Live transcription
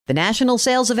The national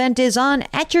sales event is on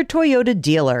at your Toyota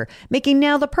dealer, making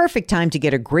now the perfect time to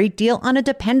get a great deal on a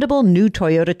dependable new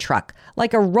Toyota truck,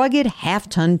 like a rugged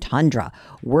half-ton Tundra.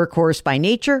 Workhorse by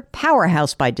nature,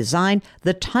 powerhouse by design,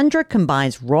 the Tundra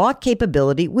combines raw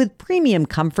capability with premium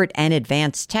comfort and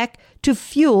advanced tech to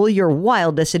fuel your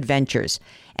wildest adventures.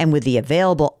 And with the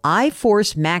available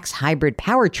iForce Max hybrid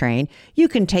powertrain, you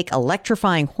can take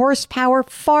electrifying horsepower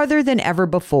farther than ever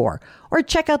before. Or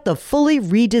check out the fully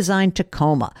redesigned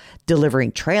Tacoma,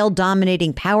 delivering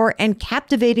trail-dominating power and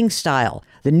captivating style.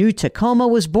 The new Tacoma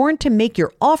was born to make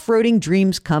your off-roading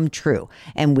dreams come true.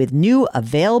 And with new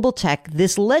available tech,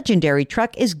 this legendary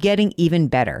truck is getting even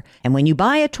better. And when you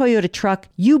buy a Toyota truck,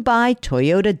 you buy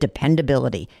Toyota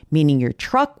dependability, meaning your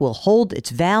truck will hold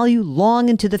its value long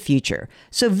into the future.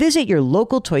 So visit your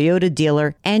local Toyota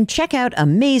dealer and check out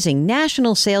amazing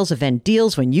national sales event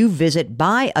deals when you visit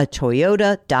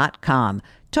buyatoyota.com.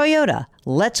 Toyota,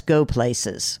 let's go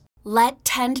places. Let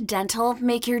Tend Dental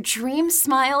make your dream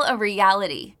smile a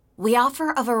reality. We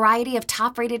offer a variety of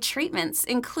top-rated treatments,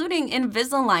 including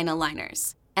Invisalign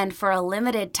aligners. And for a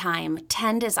limited time,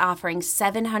 Tend is offering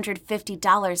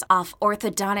 $750 off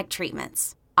orthodontic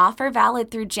treatments. Offer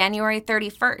valid through January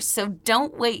 31st, so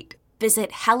don't wait. Visit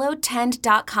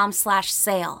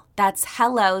hellotend.com/sale. That's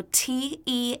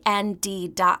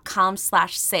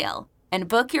hellotend.com/sale. And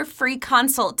book your free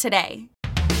consult today.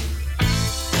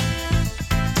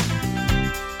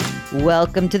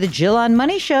 Welcome to the Jill on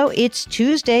Money Show. It's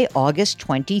Tuesday, August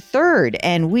 23rd,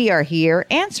 and we are here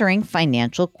answering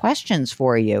financial questions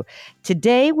for you.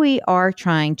 Today, we are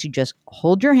trying to just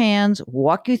hold your hands,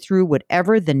 walk you through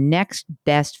whatever the next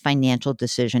best financial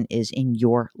decision is in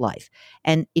your life.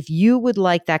 And if you would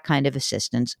like that kind of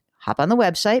assistance, hop on the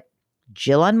website,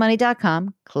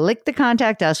 jillonmoney.com, click the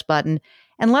Contact Us button,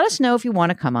 and let us know if you want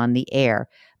to come on the air.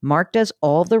 Mark does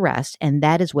all the rest, and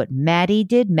that is what Maddie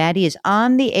did. Maddie is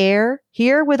on the air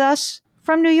here with us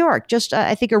from New York, just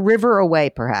I think a river away,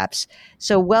 perhaps.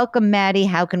 So welcome, Maddie.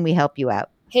 How can we help you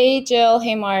out? Hey, Jill.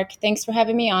 Hey, Mark. Thanks for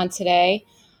having me on today.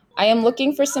 I am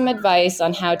looking for some advice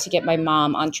on how to get my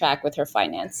mom on track with her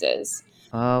finances.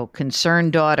 Oh,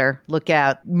 concerned daughter. Look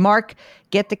out. Mark,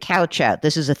 get the couch out.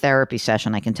 This is a therapy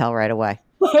session. I can tell right away.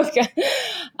 Okay.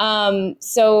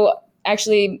 So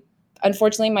actually,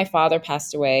 unfortunately, my father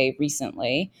passed away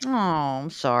recently. Oh, I'm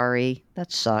sorry.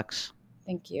 That sucks.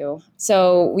 Thank you.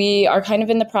 So we are kind of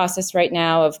in the process right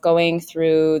now of going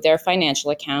through their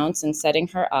financial accounts and setting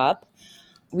her up.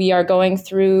 We are going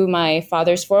through my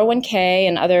father's 401k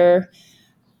and other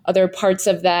parts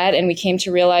of that, and we came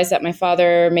to realize that my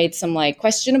father made some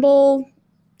questionable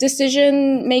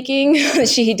decision making.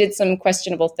 He did some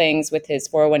questionable things with his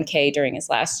 401k during his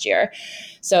last year.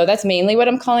 So that's mainly what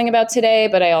I'm calling about today.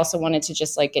 But I also wanted to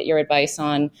just get your advice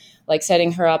on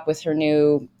setting her up with her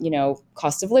new,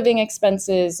 cost of living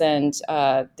expenses. And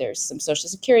there's some Social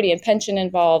Security and pension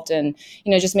involved, and,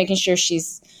 just making sure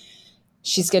she's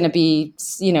going to be,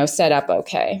 set up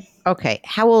okay. Okay.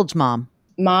 How old's mom?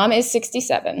 Mom is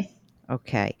 67.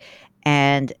 Okay.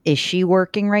 And is she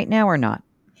working right now or not?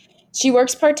 She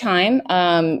works part-time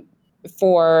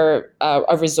for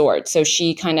a resort. So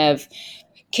she kind of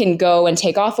can go and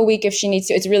take off a week if she needs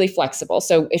to. It's really flexible.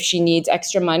 So if she needs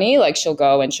extra money, she'll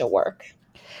go and she'll work.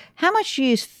 How much do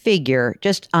you figure,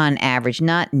 just on average,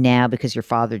 not now because your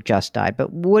father just died,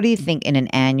 but what do you think in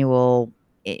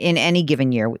any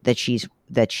given year that she's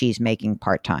making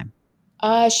part-time?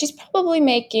 She's probably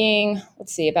making,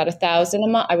 about $1,000 a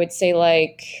month. I would say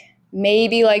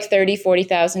maybe 30,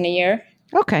 40,000 a year.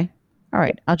 Okay. All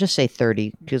right. I'll just say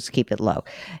 30, just keep it low.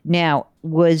 Now,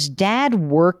 was Dad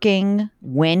working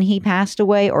when he passed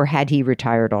away, or had he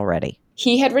retired already?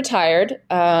 He had retired.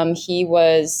 He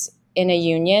was in a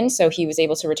union, so he was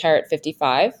able to retire at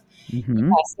 55. Mm-hmm. He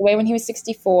passed away when he was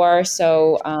 64.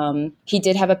 So he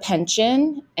did have a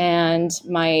pension, and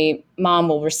my mom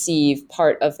will receive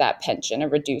part of that pension, a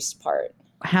reduced part.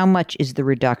 How much is the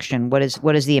reduction? What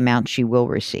is the amount she will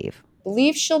receive? I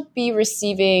believe she'll be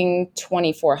receiving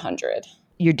 $2,400.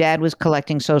 Your dad was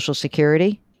collecting Social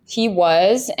Security? He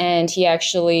was, and he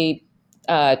actually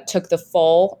took the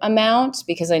full amount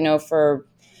because I know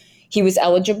he was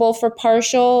eligible for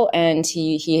partial, and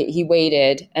he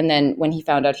waited, and then when he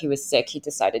found out he was sick, he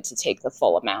decided to take the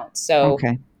full amount. So,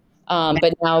 okay.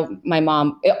 But now my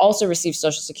mom also receives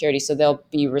Social Security, so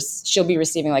she'll be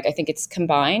receiving I think it's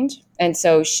combined, and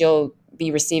so she'll be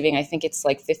receiving, I think it's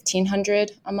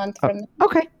 $1,500 a month from them.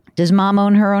 Okay. Does mom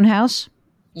own her own house?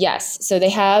 Yes. So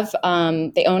they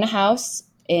own a house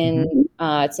in,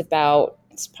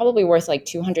 it's probably worth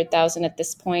 $200,000 at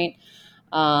this point.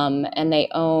 And they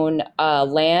own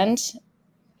land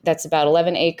that's about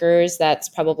 11 acres. That's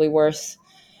probably worth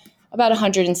about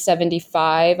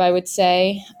 175, I would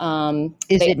say.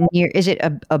 Is it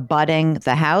abutting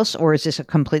the house, or is this a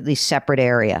completely separate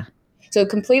area? So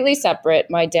completely separate.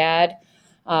 My dad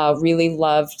really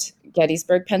loved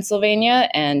Gettysburg, Pennsylvania,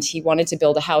 and he wanted to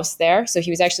build a house there. So he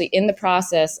was actually in the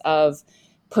process of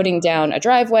putting down a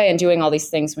driveway and doing all these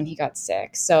things when he got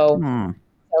sick. So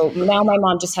now my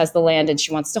mom just has the land and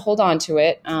she wants to hold on to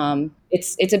it.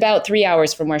 It's about 3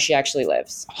 hours from where she actually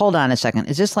lives. Hold on a second.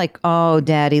 Is this like, oh,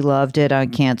 daddy loved it, I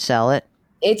can't sell it?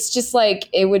 It's just like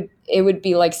it would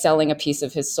be like selling a piece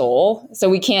of his soul. So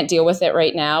we can't deal with it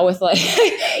right now with like,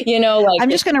 I'm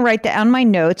just going to write down my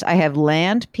notes. I have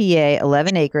land, PA,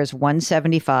 11 acres,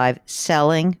 175,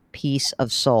 selling piece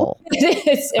of soul.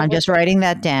 I'm just writing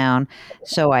that down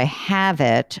so I have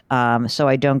it, so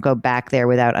I don't go back there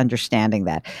without understanding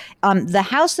that. The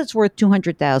house that's worth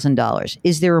 $200,000,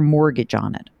 is there a mortgage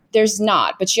on it? There's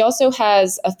not, but she also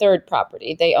has a third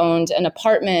property. They owned an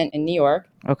apartment in New York.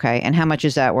 Okay. And how much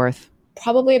is that worth?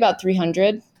 Probably about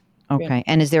 300. Okay.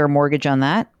 And is there a mortgage on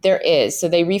that? There is. So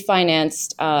they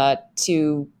refinanced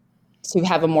to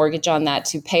have a mortgage on that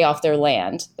to pay off their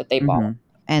land that they bought.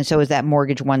 And so is that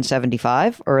mortgage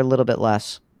 175 or a little bit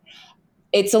less?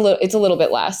 It's a little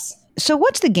bit less. So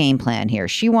what's the game plan here?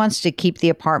 She wants to keep the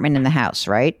apartment and the house,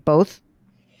 right? Both?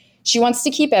 She wants to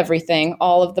keep everything,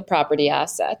 all of the property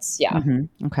assets. Yeah.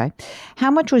 Okay. How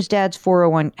much is Dad's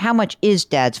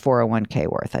 401k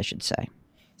worth, I should say?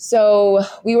 So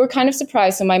we were kind of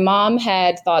surprised. So my mom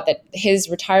had thought that his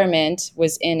retirement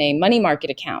was in a money market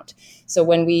account. So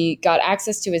when we got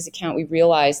access to his account, we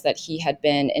realized that he had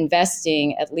been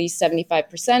investing at least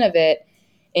 75% of it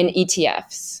in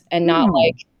ETFs and not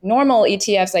like normal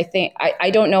ETFs. I think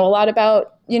I don't know a lot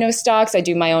about, stocks. I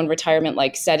do my own retirement,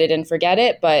 like set it and forget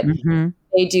it. But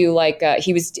they do like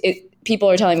people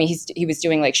are telling me he was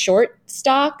doing like short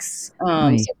stocks. So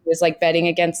he was like betting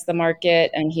against the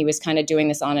market, and he was kind of doing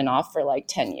this on and off for like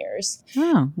 10 years.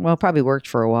 Oh, well, probably worked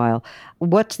for a while.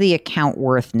 What's the account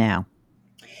worth now?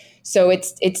 So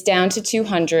it's down to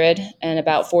 200, and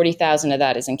about 40,000 of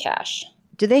that is in cash.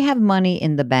 Do they have money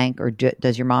in the bank, or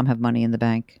does your mom have money in the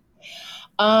bank?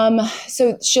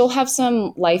 So she'll have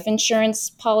some life insurance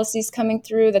policies coming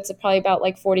through. That's probably about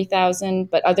like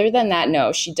 40,000. But other than that,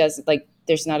 no, she doesn't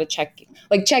there's not a checking,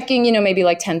 maybe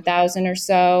like 10,000 or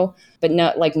so, but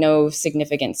not like no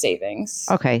significant savings.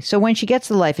 Okay. So when she gets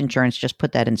the life insurance, just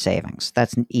put that in savings.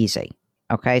 That's easy.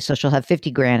 Okay. So she'll have 50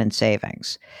 grand in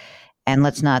savings, and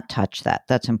let's not touch that.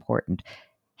 That's important.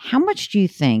 How much do you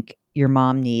think your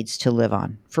mom needs to live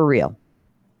on for real?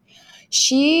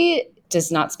 She does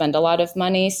not spend a lot of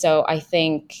money. So I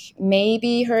think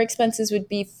maybe her expenses would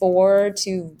be 4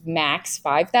 to max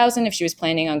 5,000 if she was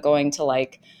planning on going to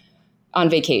on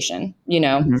vacation,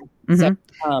 So,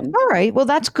 all right. Well,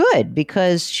 that's good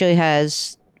because she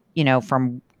has,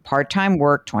 from part-time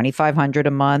work, $2,500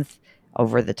 a month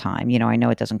over the time. I know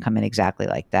it doesn't come in exactly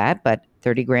like that, but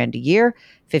 30 grand a year,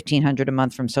 $1,500 a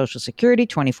month from Social Security,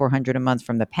 $2,400 a month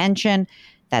from the pension.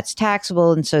 That's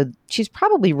taxable. And so she's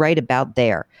probably right about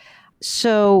there.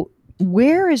 So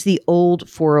where is the old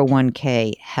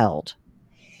 401k held?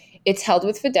 It's held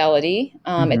with Fidelity.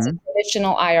 It's a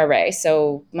traditional IRA.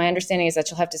 So my understanding is that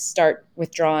you'll have to start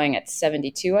withdrawing at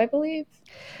 72, I believe.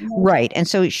 Right. And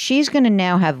so she's going to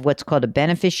now have what's called a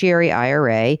beneficiary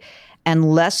IRA.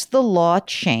 Unless the law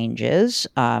changes,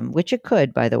 which it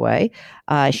could, by the way,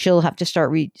 she'll have to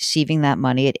start receiving that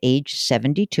money at age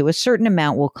 72. A certain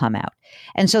amount will come out.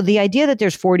 And so the idea that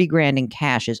there's 40 grand in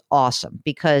cash is awesome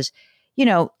because,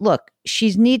 look,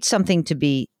 she needs something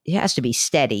it has to be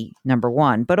steady, number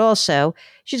one, but also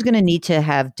she's going to need to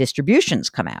have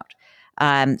distributions come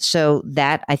out. So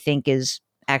that I think is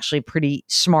actually pretty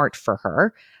smart for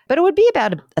her. But it would be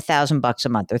about $1,000 a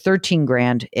month or 13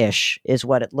 grand ish is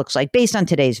what it looks like based on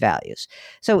today's values.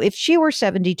 So if she were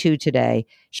 72 today,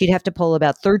 she'd have to pull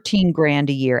about 13 grand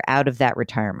a year out of that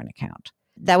retirement account.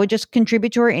 That would just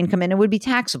contribute to her income and it would be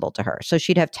taxable to her. So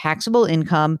she'd have taxable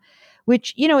income,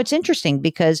 which, it's interesting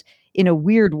because in a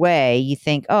weird way, you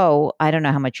think, oh, I don't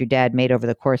know how much your dad made over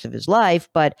the course of his life,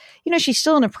 but, she's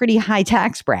still in a pretty high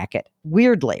tax bracket,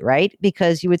 weirdly, right?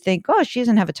 Because you would think, oh, she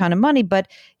doesn't have a ton of money, but,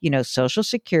 Social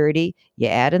Security, you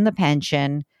add in the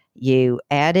pension, you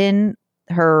add in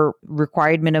her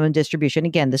required minimum distribution.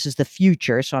 Again, this is the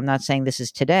future, so I'm not saying this is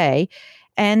today.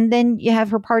 And then you have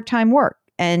her part-time work.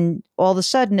 And all of a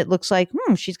sudden it looks like,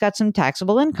 she's got some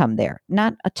taxable income there.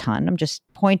 Not a ton. I'm just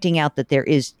pointing out that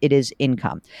it is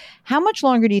income. How much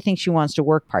longer do you think she wants to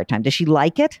work part-time? Does she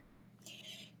like it?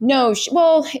 No.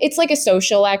 Well, it's like a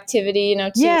social activity,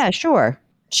 Yeah, sure.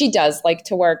 She does like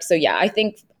to work. So yeah, I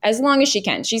think as long as she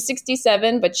can. She's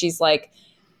 67, but she's like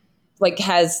like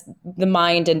has the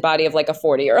mind and body of like a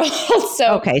 40-year-old.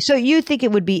 So okay, so you think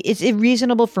is it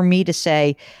reasonable for me to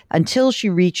say until she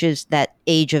reaches that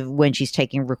age of when she's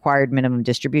taking required minimum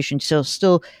distribution, she'll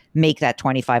still make that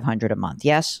 $2,500 a month?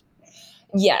 Yes.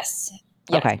 yes.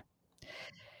 Okay.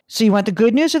 So you want the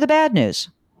good news or the bad news?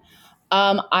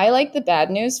 I like the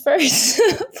bad news first,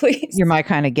 please. You're my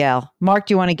kind of gal. Mark,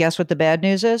 do you want to guess what the bad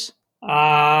news is?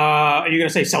 Are you going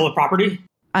to say sell the property?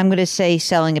 I'm going to say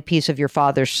selling a piece of your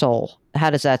father's soul. How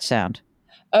does that sound?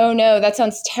 Oh no, that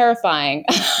sounds terrifying.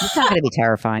 It's not going to be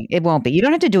terrifying. It won't be. You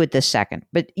don't have to do it this second,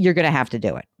 but you're going to have to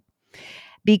do it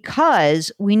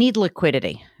because we need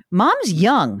liquidity. Mom's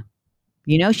young.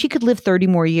 You know, she could live 30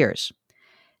 more years.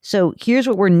 So here's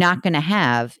what we're not going to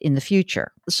have in the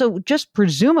future. So just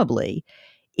presumably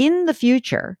in the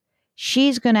future,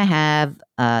 she's going to have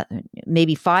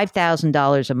maybe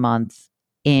 $5,000 a month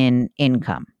in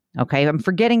income. Okay, I'm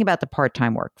forgetting about the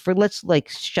part-time work.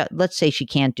 Let's say she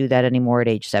can't do that anymore at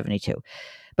age 72.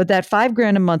 But that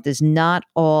 $5,000 a month is not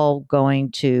all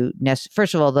going to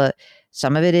first of all,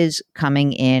 some of it is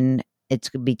coming in. It's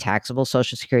going to be taxable,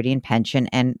 Social Security and pension,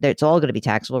 and it's all going to be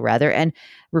taxable rather. And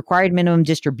required minimum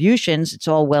distributions, it's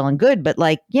all well and good, but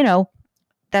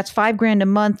that's $5,000 a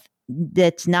month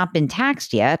that's not been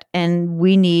taxed yet, and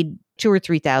we need $2,000 or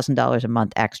 $3,000 a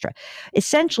month extra.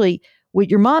 Essentially, what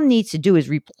your mom needs to do is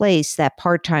replace that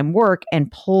part-time work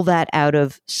and pull that out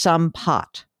of some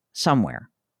pot somewhere.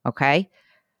 Okay.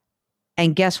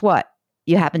 And guess what?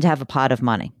 You happen to have a pot of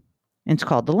money. And it's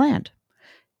called the land.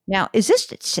 Now, this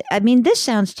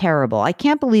sounds terrible. I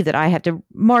can't believe that I have to.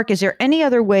 Mark, is there any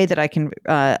other way that I can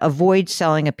avoid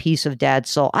selling a piece of dad's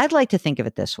soul? I'd like to think of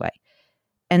it this way.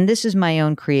 And this is my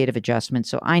own creative adjustment,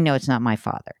 so I know it's not my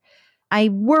father. I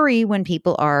worry when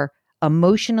people are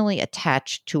emotionally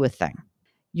attached to a thing.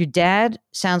 Your dad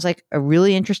sounds like a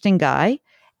really interesting guy,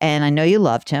 and I know you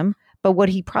loved him, but what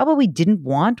he probably didn't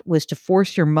want was to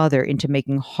force your mother into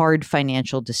making hard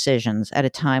financial decisions at a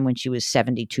time when she was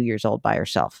 72 years old by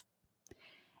herself.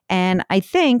 And I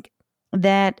think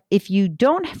that if you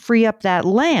don't free up that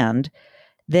land,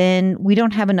 then we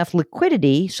don't have enough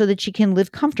liquidity so that she can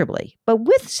live comfortably. But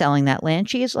with selling that land,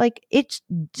 she is like, it's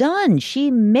done.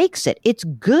 She makes it. It's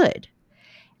good.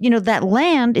 That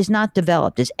land is not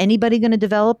developed. Is anybody going to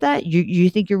develop that? You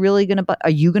think you're really going to, are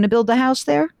you going to build the house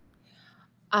there?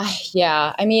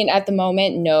 Yeah. I mean, at the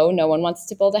moment, no one wants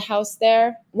to build a house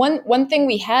there. One thing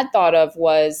we had thought of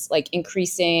was like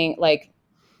increasing, like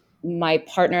my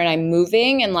partner and I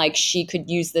moving, and like she could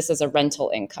use this as a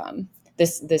rental income.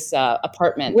 This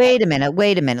apartment. Wait a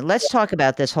minute. Let's talk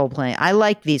about this whole plan. I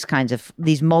like these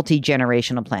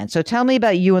multi-generational plans. So tell me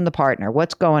about you and the partner.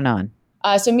 What's going on?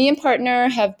 So me and partner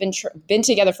have been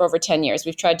together for over 10 years.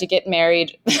 We've tried to get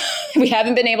married. We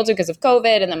haven't been able to because of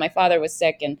COVID, and then my father was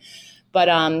sick. But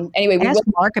anyway, we ask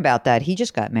Mark about that. He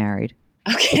just got married.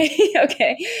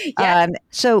 Okay. Yeah.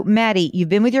 So Maddie, you've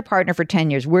been with your partner for 10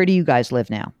 years. Where do you guys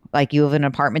live now? Like, you have an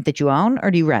apartment that you own,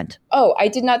 or do you rent? Oh, I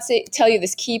did not tell you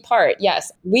this key part. Yes,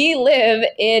 we live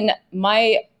in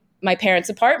my parents'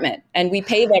 apartment, and we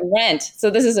pay them rent. So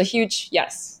this is a huge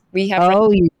yes. We have.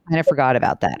 Oh, you kind of forgot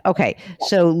about that. Okay,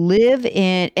 so live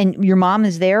in, and your mom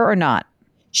is there or not?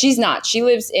 She's not. She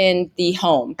lives in the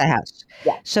home. The house.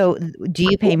 Yeah. So do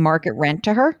you pay market rent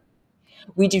to her?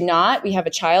 We do not. We have a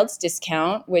child's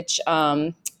discount, which,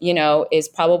 is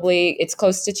probably, it's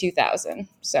close to $2,000.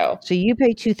 So you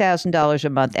pay $2,000 a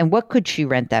month. And what could she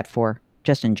rent that for,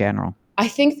 just in general? I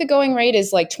think the going rate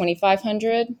is like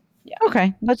 $2,500. Yeah.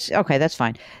 Okay. That's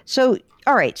fine. So,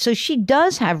 all right. So she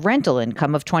does have rental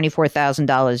income of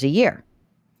 $24,000 a year.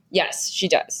 Yes, she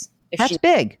does. That's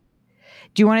big.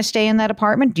 Do you want to stay in that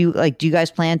apartment? Do you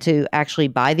guys plan to actually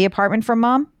buy the apartment from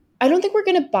mom? I don't think we're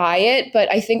going to buy it,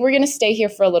 but I think we're going to stay here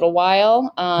for a little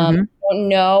while. Don't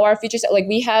know our future. Like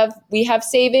we have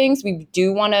savings. We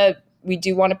do want to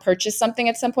purchase something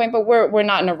at some point, but we're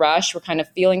not in a rush. We're kind of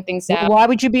feeling things out. Why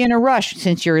would you be in a rush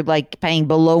since you're like paying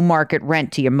below market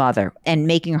rent to your mother and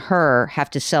making her have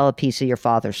to sell a piece of your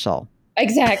father's soul?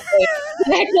 Exactly.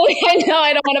 I know.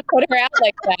 I don't want to put her out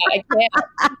like that. I can't.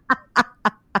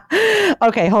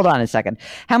 Okay, hold on a second.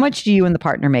 How much do you and the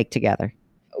partner make together?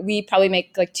 We probably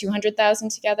make like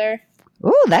 $200,000 together.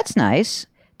 Oh, that's nice.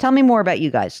 Tell me more about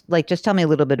you guys. Like, just tell me a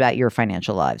little bit about your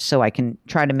financial lives so I can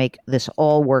try to make this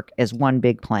all work as one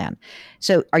big plan.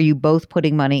 So are you both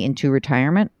putting money into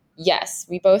retirement? Yes,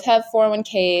 we both have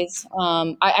 401ks.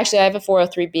 I have a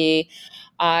 403B.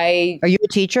 Are you a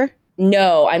teacher?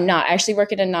 No, I'm not. I actually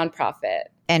work at a nonprofit.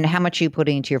 And how much are you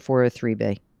putting into your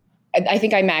 403B? I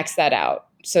think I maxed that out.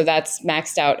 So that's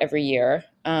maxed out every year.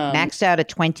 Maxed out at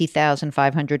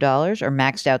 $20,500 or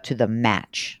maxed out to the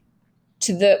match?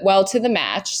 to the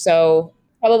match. So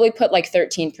probably put like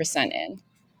 13% in.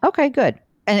 Okay, good.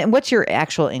 And what's your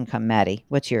actual income, Maddie?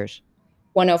 What's yours?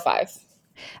 105.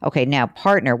 Okay, now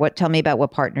partner. Tell me about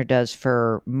what partner does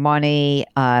for money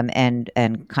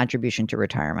and contribution to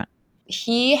retirement.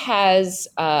 He has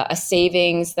a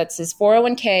savings that's his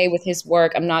 401k with his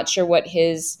work. I'm not sure what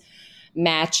his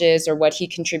matches or what he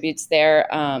contributes there.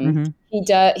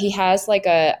 He has like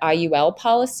a IUL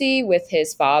policy with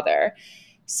his father.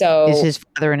 So is his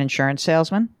father an insurance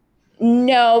salesman?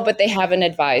 No, but they have an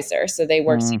advisor, so they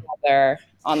work together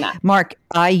on that. Mark,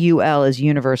 IUL is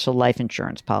Universal Life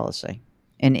Insurance Policy,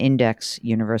 an index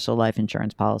universal life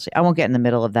insurance policy. I won't get in the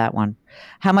middle of that one.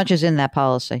 How much is in that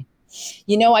policy?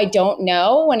 I don't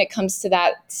know when it comes to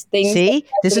that thing. See,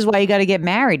 this is why you got to get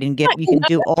married and you can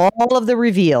do all of the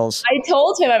reveals. I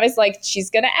told him, I was like, she's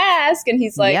going to ask. And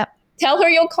he's like, tell her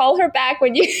you'll call her back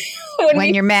when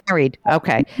you're married.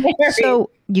 Okay. So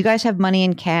you guys have money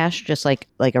in cash, just like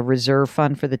a reserve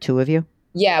fund for the two of you?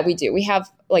 Yeah, we do. We have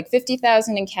like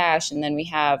 50,000 in cash. And then we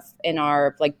have in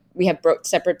our,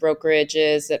 separate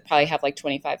brokerages that probably have like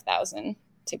 25,000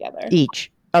 together. Each.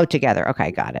 Oh, together.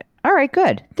 Okay, got it. All right,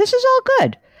 good. This is all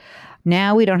good.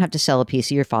 Now we don't have to sell a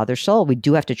piece of your father's soul. We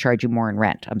do have to charge you more in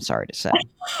rent, I'm sorry to say.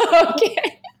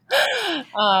 Okay.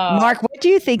 Mark, what do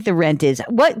you think the rent is?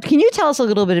 Can you tell us a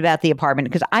little bit about the apartment?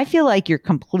 Because I feel like you're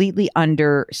completely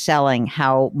underselling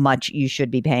how much you should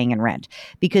be paying in rent.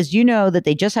 Because you know that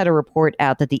they just had a report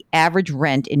out that the average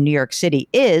rent in New York City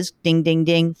is, ding, ding,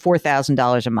 ding,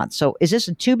 $4,000 a month. So is this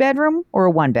a 2-bedroom or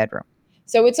a 1-bedroom?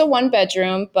 So it's a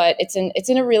 1-bedroom, but it's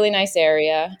in a really nice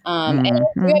area. And I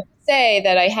have to say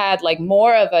that I had like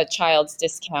more of a child's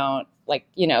discount. Like,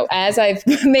 as I've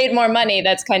made more money,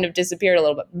 that's kind of disappeared a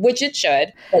little bit, which it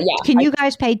should. But yeah. Can you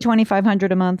guys pay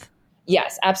 $2,500 a month?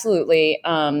 Yes, absolutely.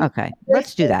 Okay,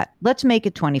 let's do that. Let's make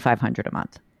it $2,500 a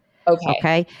month.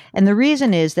 Okay. And the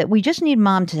reason is that we just need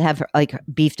mom to have like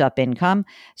beefed up income.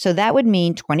 So that would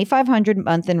mean $2,500 a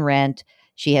month in rent.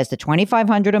 She has the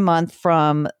 $2,500 a month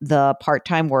from the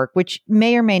part-time work, which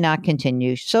may or may not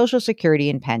continue, Social Security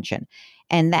and pension.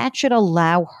 And that should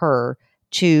allow her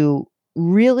to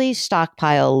really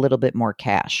stockpile a little bit more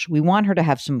cash. We want her to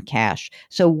have some cash.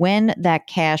 So when that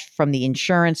cash from the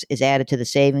insurance is added to the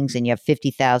savings and you have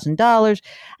 $50,000,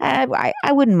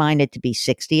 I wouldn't mind it to be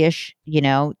 60-ish,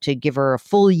 to give her a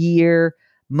full year,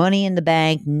 money in the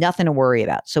bank, nothing to worry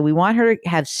about. So we want her to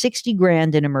have 60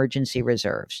 grand in emergency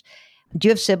reserves. Do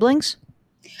you have siblings?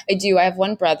 I do. I have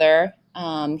one brother.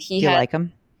 Do you like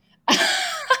him?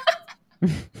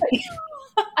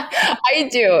 I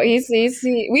do.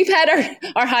 We've had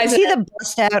our highs. Is he the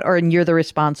bust out or you're the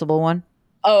responsible one?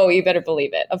 Oh, you better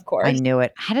believe it. Of course. I knew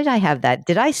it. How did I have that?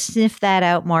 Did I sniff that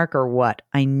out, Mark, or what?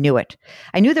 I knew it.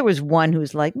 I knew there was one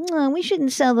who's like, no, we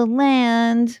shouldn't sell the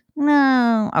land.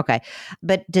 No. Okay.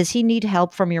 But does he need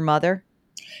help from your mother?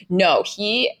 No,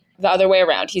 the other way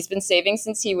around. He's been saving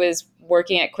since he was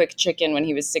working at Quick Chicken when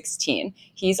he was 16.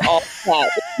 He's all set.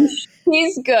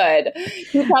 He's good.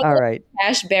 He's all right.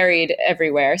 Cash buried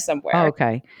everywhere somewhere. Oh,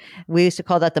 okay. We used to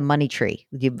call that the money tree.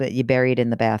 You bury it in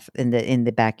the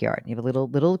backyard. You have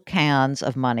little cans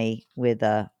of money with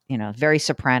very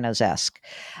Sopranos-esque.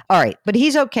 All right, but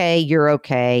he's okay. You're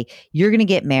okay. You're going to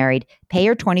get married. Pay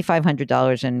her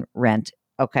 $2,500 in rent.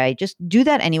 Okay, just do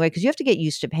that anyway because you have to get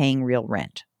used to paying real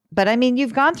rent. But I mean,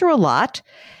 you've gone through a lot.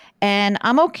 And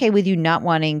I'm okay with you not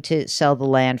wanting to sell the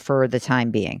land for the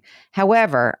time being.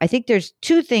 However, I think there's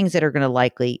two things that are going to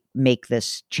likely make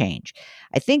this change.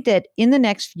 I think that in the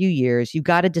next few years, you've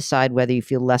got to decide whether you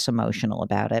feel less emotional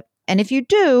about it. And if you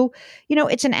do,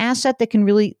 it's an asset that can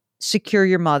really secure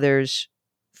your mother's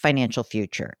financial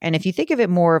future. And if you think of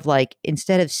it more of like,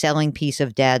 instead of selling piece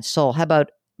of dad's soul, how about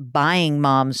buying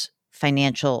mom's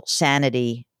financial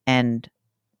sanity and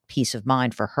peace of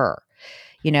mind for her?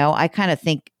 I kind of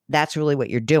think that's really what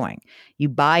you're doing. You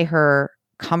buy her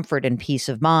comfort and peace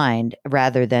of mind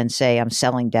rather than say, I'm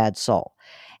selling dad's soul.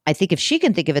 I think if she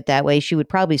can think of it that way, she would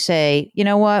probably say, you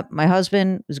know what? My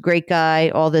husband was a great guy,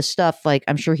 all this stuff. Like,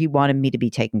 I'm sure he wanted me to be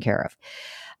taken care of.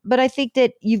 But I think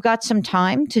that you've got some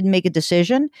time to make a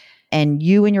decision and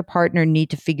you and your partner need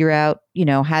to figure out,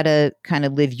 how to kind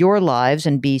of live your lives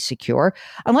and be secure,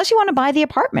 unless you want to buy the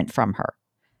apartment from her.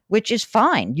 Which is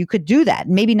fine. You could do that.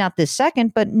 Maybe not this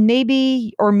second, but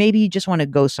maybe you just want to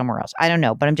go somewhere else. I don't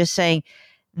know. But I'm just saying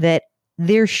that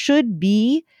there should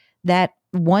be that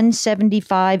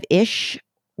 175-ish,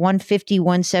 150,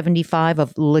 175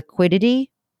 of liquidity,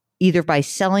 either by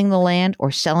selling the land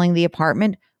or selling the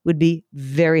apartment would be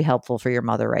very helpful for your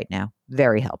mother right now.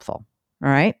 Very helpful. All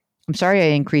right. I'm sorry I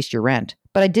increased your rent.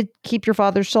 But I did keep your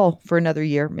father's soul for another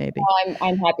year, maybe.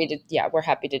 I'm happy to. Yeah, we're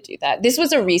happy to do that. This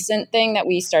was a recent thing that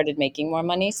we started making more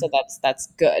money, so that's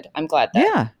good. I'm glad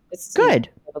that it's good.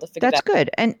 Able to figure that's good.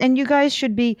 And you guys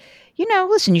should be,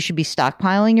 listen, you should be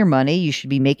stockpiling your money. You should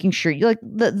be making sure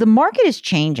the market is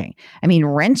changing. I mean,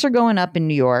 rents are going up in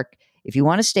New York. If you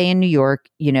want to stay in New York,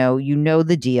 you know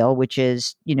the deal, which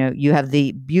is, you have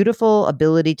the beautiful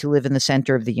ability to live in the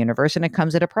center of the universe, and it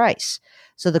comes at a price.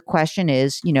 So the question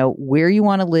is, where you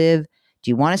want to live. Do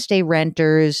you want to stay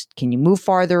renters? Can you move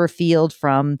farther afield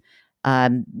from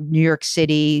New York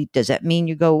City? Does that mean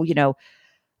you go,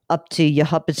 up to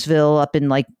Hubbardsville, up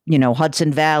in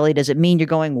Hudson Valley? Does it mean you're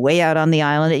going way out on the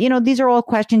island? These are all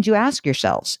questions you ask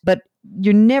yourselves. But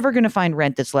you're never going to find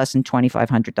rent that's less than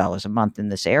 $2,500 a month in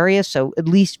this area. So at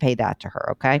least pay that to her,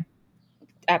 okay?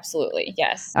 Absolutely,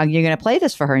 yes. You're going to play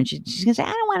this for her, and she's going to say,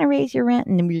 I don't want to raise your rent.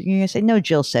 And you're going to say, no,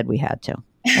 Jill said we had to.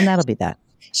 And that'll be that.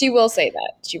 She will say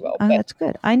that. She will. That's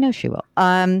good. I know she will.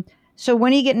 So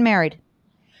when are you getting married?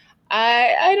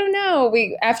 I don't know.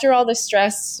 After all the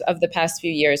stress of the past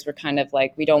few years, we're kind of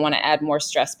like, we don't want to add more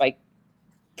stress by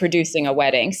producing a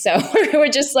wedding. So we're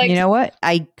just like, you know what?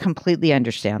 I completely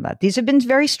understand that. These have been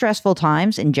very stressful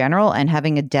times in general, and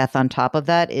having a death on top of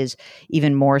that is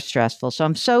even more stressful. So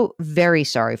I'm so very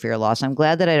sorry for your loss. I'm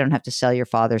glad that I don't have to sell your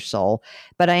father's soul,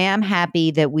 but I am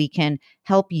happy that we can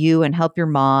help you and help your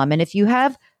mom. And if you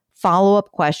have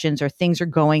follow-up questions or things are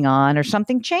going on or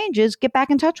something changes, get back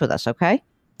in touch with us. Okay.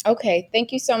 Okay.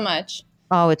 Thank you so much.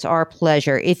 Oh, it's our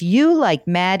pleasure. If you, like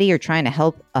Maddie, are trying to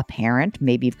help a parent,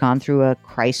 maybe you've gone through a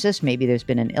crisis, maybe there's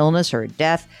been an illness or a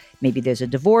death, maybe there's a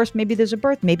divorce, maybe there's a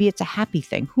birth, maybe it's a happy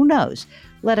thing. Who knows?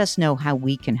 Let us know how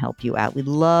we can help you out. We'd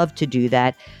love to do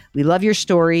that. We love your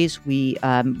stories. We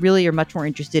really are much more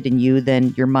interested in you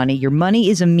than your money. Your money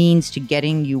is a means to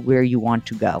getting you where you want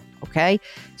to go, okay?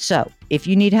 So if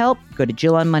you need help, go to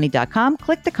JillOnMoney.com,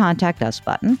 click the Contact Us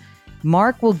button.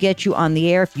 Mark will get you on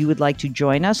the air if you would like to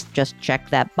join us. Just check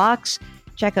that box.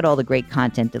 Check out all the great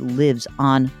content that lives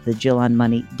on the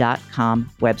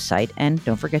JillOnMoney.com website. And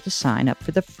don't forget to sign up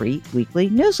for the free weekly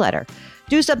newsletter.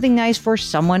 Do something nice for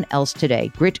someone else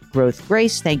today. Grit, growth,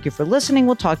 grace. Thank you for listening.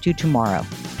 We'll talk to you tomorrow.